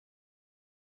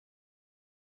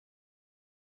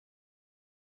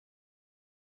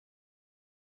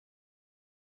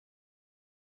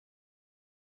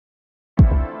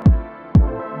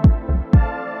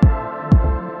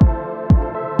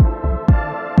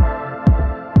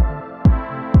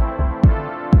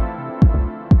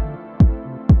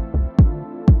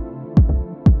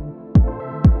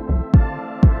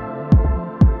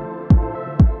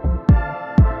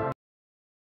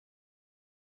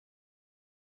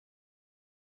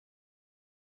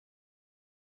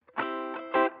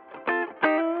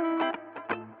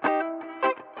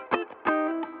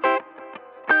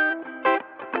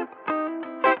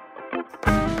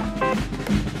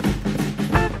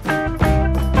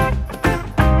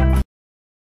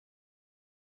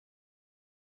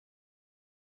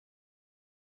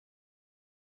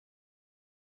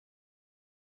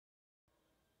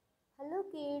Hello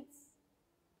kids,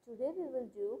 today we will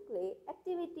do play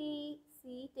activity.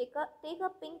 See, take a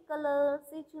pink color.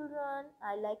 See children,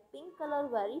 I like pink color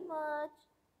very much.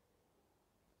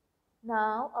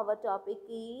 Now our topic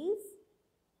is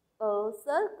a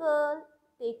circle.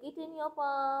 Take it in your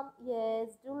palm. Yes,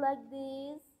 do like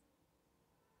this.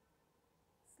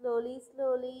 Slowly,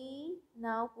 slowly.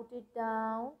 Now put it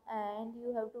down and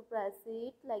you have to press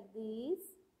it like this.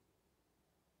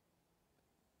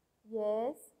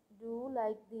 Yes, do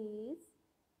like this.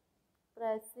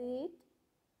 Press it.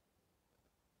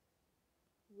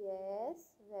 Yes,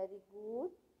 very good.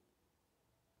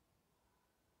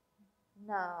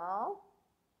 Now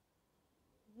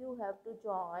you have to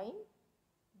join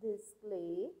this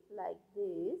clay like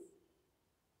this.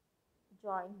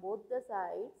 Join both the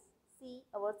sides. See,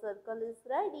 our circle is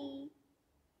ready.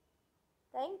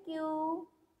 Thank you.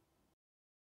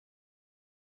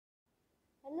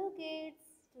 Hello kids.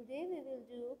 Today we will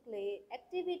do clay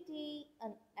activity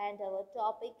and our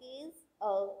topic is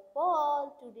a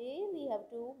ball. Today we have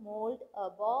to mold a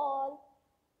ball.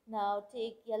 Now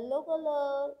take yellow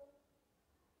color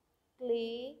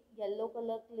clay, yellow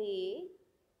color clay,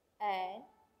 and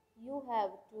you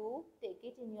have to take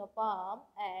it in your palm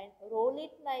and roll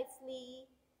it nicely.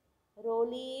 Roll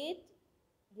it.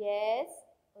 Yes,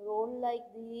 roll like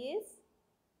this.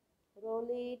 Roll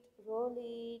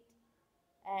it.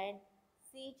 And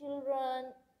see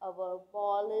children, our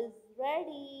ball is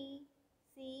ready.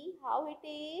 See how it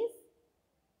is.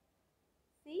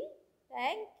 See?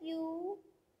 Thank you.